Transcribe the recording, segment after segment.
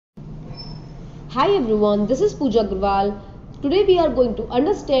Hi everyone, this is Pooja Agrawal. Today we are going to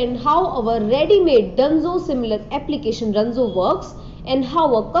understand how our ready-made Dunzo similar application Dunzo works and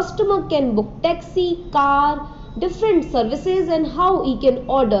how a customer can book taxi, car, different services and how he can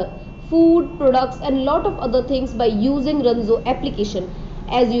order food, products and lot of other things by using Dunzo application.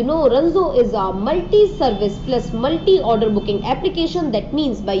 As you know, Dunzo is a multi-service plus multi-order booking application. That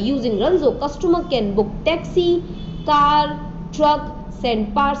means by using Dunzo, customer can book taxi, car, truck,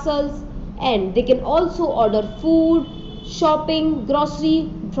 send parcels, and they can also order food, shopping, grocery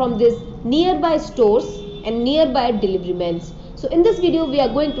from these nearby stores and nearby delivery men. So in this video we are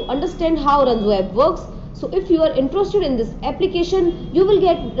going to understand how Dunzo app works. So if you are interested in this application, you will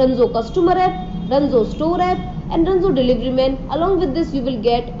get Dunzo customer app, Dunzo store app and Dunzo delivery man. Along with this you will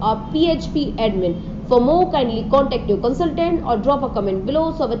get a PHP admin. For more, kindly contact your consultant or drop a comment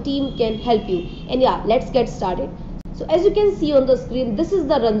below so our team can help you. And yeah, let's get started. So as you can see on the screen, this is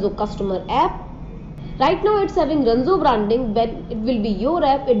the Dunzo customer app. Right now it's having Dunzo branding. When it will be your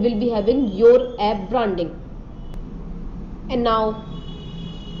app, it will be having your app branding. And now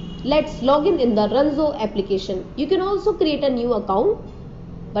let's log in the Dunzo application. You can also create a new account,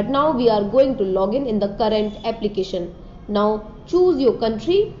 but now we are going to log in the current application. Now choose your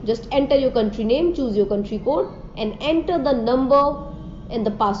country, just enter your country name, choose your country code and enter the number and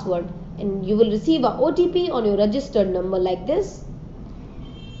the password. And you will receive a OTP on your registered number like this.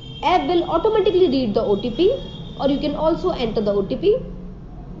 App will automatically read the OTP or you can also enter the OTP.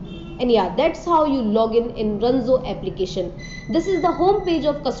 And yeah, that's how you log in Dunzo application. This is the home page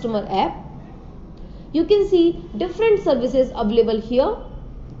of customer app. You can see different services available here.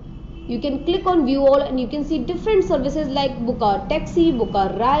 You can click on view all and you can see different services like book a taxi, book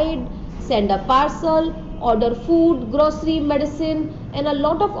a ride, send a parcel, order food, grocery, medicine and a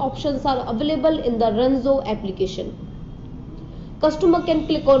lot of options are available in the Dunzo application. Customer can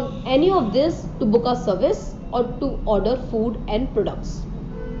click on any of this to book a service or to order food and products.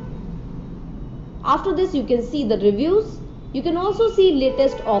 After this you can see the reviews. You can also see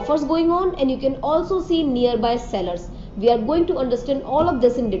latest offers going on and you can also see nearby sellers. We are going to understand all of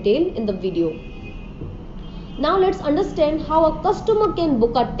this in detail in the video. Now let's understand how a customer can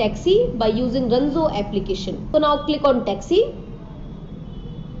book a taxi by using Dunzo application. So now click on taxi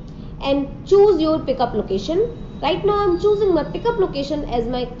and choose your pickup location. Right now I am choosing my pickup location as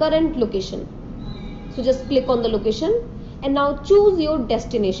my current location. So just click on the location and now choose your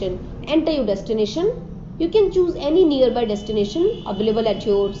destination. Enter your destination. You can choose any nearby destination available at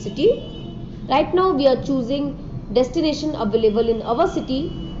your city. Right now we are choosing destination available in our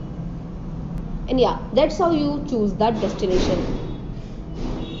city. And yeah, that's how you choose that destination.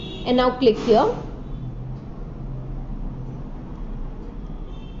 And now click here.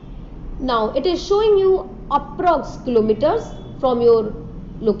 Now it is showing you approx kilometers from your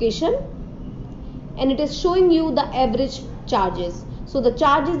location and it is showing you the average charges. So the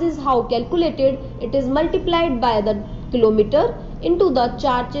charges is how calculated. It is multiplied by the kilometer into the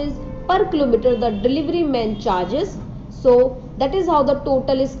charges per kilometer the delivery man charges. So that is how the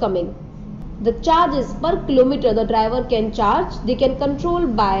total is coming. The charges per kilometer the driver can charge, they can control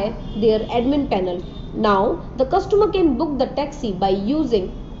by their admin panel. Now the customer can book the taxi by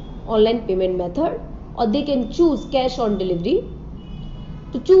using online payment method or they can choose cash on delivery.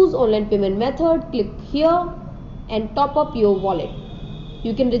 To choose online payment method, click here and top up your wallet.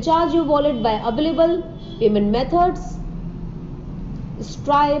 You can recharge your wallet by available payment methods,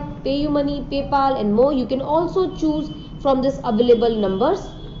 Stripe, PayUmoney, PayPal and more. You can also choose from this available numbers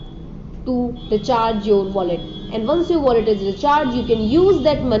to recharge your wallet. And once your wallet is recharged, you can use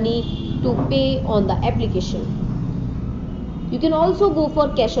that money to pay on the application. You can also go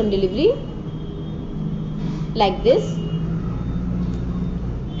for cash on delivery like this.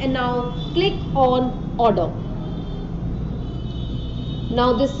 And now click on order.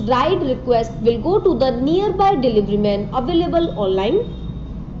 Now this ride request will go to the nearby delivery man available online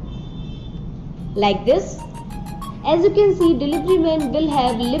like this. As you can see, delivery man will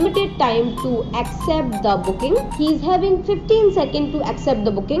have limited time to accept the booking. He is having 15 seconds to accept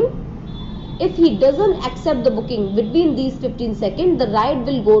the booking. If he doesn't accept the booking between these 15 seconds, the ride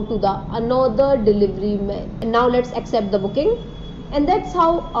will go to the another delivery man. And now let's accept the booking. And that's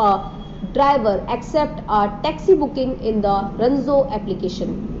how a driver accept a taxi booking in the Dunzo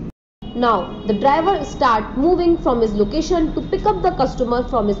application. Now the driver start moving from his location to pick up the customer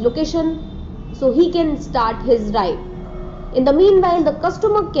from his location so he can start his ride. In the meanwhile, the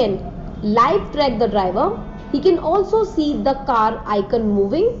customer can live track the driver. He can also see the car icon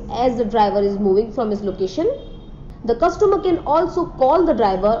moving as the driver is moving from his location. The customer can also call the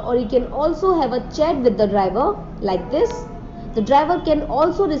driver or he can also have a chat with the driver like this. The driver can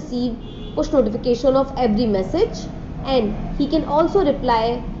also receive push notification of every message, and he can also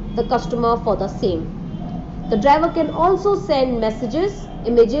reply the customer for the same. The driver can also send messages,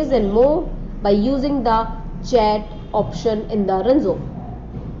 images and more by using the chat option in the Dunzo.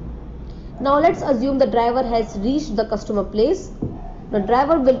 Now let's assume the driver has reached the customer place. The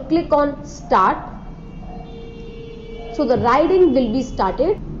driver will click on start. So the riding will be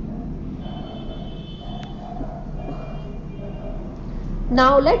started.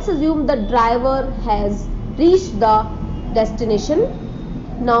 Now let's assume the driver has reached the destination.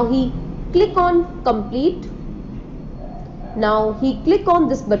 Now he click on complete. Now he click on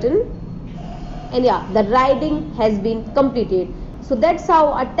this button, and yeah, the riding has been completed. So that's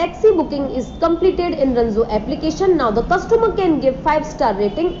how a taxi booking is completed in Dunzo application. Now the customer can give 5-star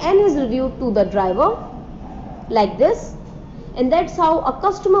rating and his review to the driver like this, and that's how a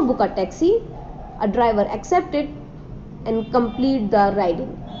customer book a taxi, a driver accept it and complete the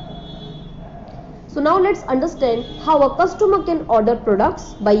riding. So now let's understand how a customer can order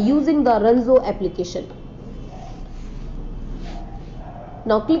products by using the Dunzo application.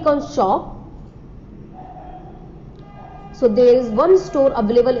 Now click on shop. So there is one store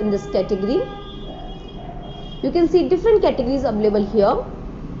available in this category. You can see different categories available here.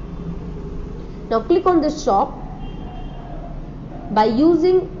 Now click on this shop. By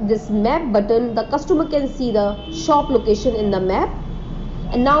using this map button, the customer can see the shop location in the map,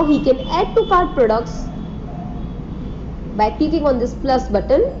 and now he can add to cart products by clicking on this plus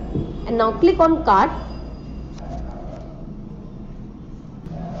button, and now click on cart.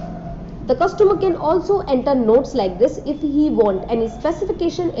 The customer can also enter notes like this if he want any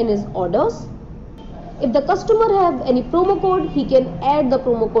specification in his orders. If the customer have any promo code, he can add the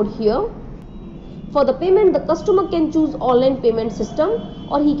promo code here. For the payment, the customer can choose online payment system,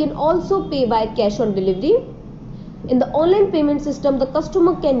 or he can also pay by cash on delivery. In the online payment system, the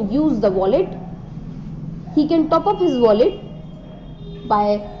customer can use the wallet. He can top up his wallet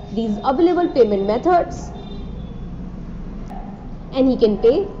by these available payment methods, and he can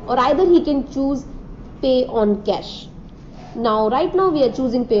pay, or either he can choose pay on cash. Now right now we are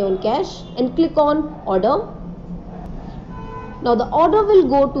choosing pay on cash and click on order. Now the order will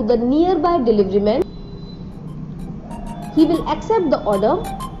go to the nearby delivery man. He will accept the order.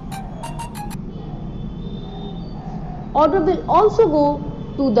 Order will also go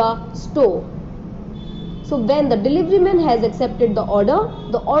to the store. So when the delivery man has accepted the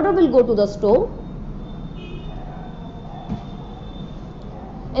order will go to the store.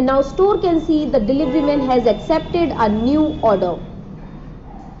 And now store can see the delivery man has accepted a new order.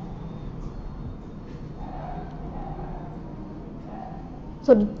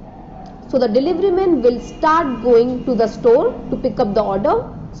 So the delivery man will start going to the store to pick up the order,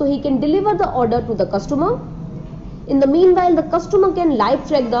 so he can deliver the order to the customer. In the meanwhile, the customer can live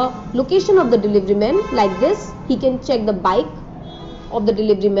track the location of the delivery man like this. He can check the bike of the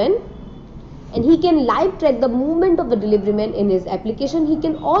delivery man, and he can live track the movement of the delivery man in his application. He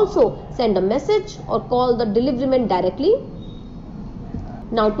can also send a message or call the delivery man directly.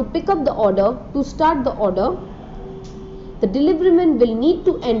 Now to pick up the order, to start the order, the delivery man will need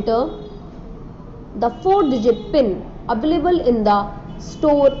to enter the 4-digit PIN available in the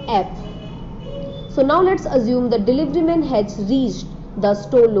store app. So now let's assume the delivery man has reached the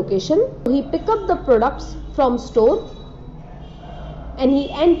store location. He pick up the products from store and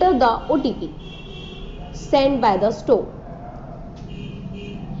he enter the OTP sent by the store.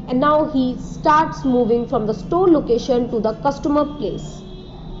 And now he starts moving from the store location to the customer place.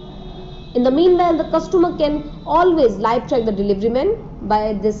 In the meanwhile, the customer can always live track the delivery man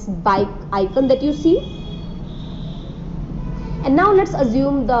by this bike icon that you see. And now let's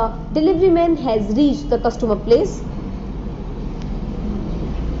assume the delivery man has reached the customer place.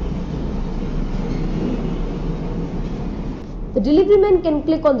 The delivery man can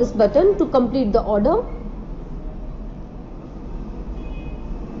click on this button to complete the order.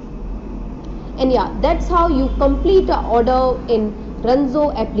 And yeah, that's how you complete an order in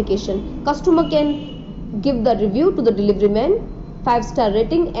Dunzo application. Customer can give the review to the delivery man, 5-star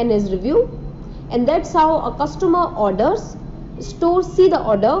rating and his review. And that's how a customer orders, store see the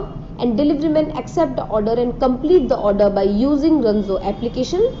order, and delivery man accept the order and complete the order by using Dunzo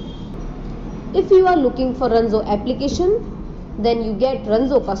application. If you are looking for Dunzo application, then you get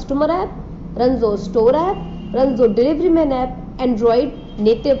Dunzo customer app, Dunzo store app, Dunzo delivery man app, Android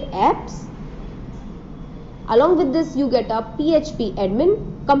native apps. Along with this, you get a PHP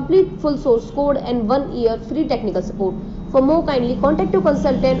admin, complete full source code and 1 year free technical support. For more, kindly contact your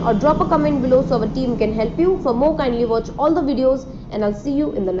consultant or drop a comment below so our team can help you. For more, kindly watch all the videos, and I'll see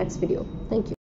you in the next video. Thank you.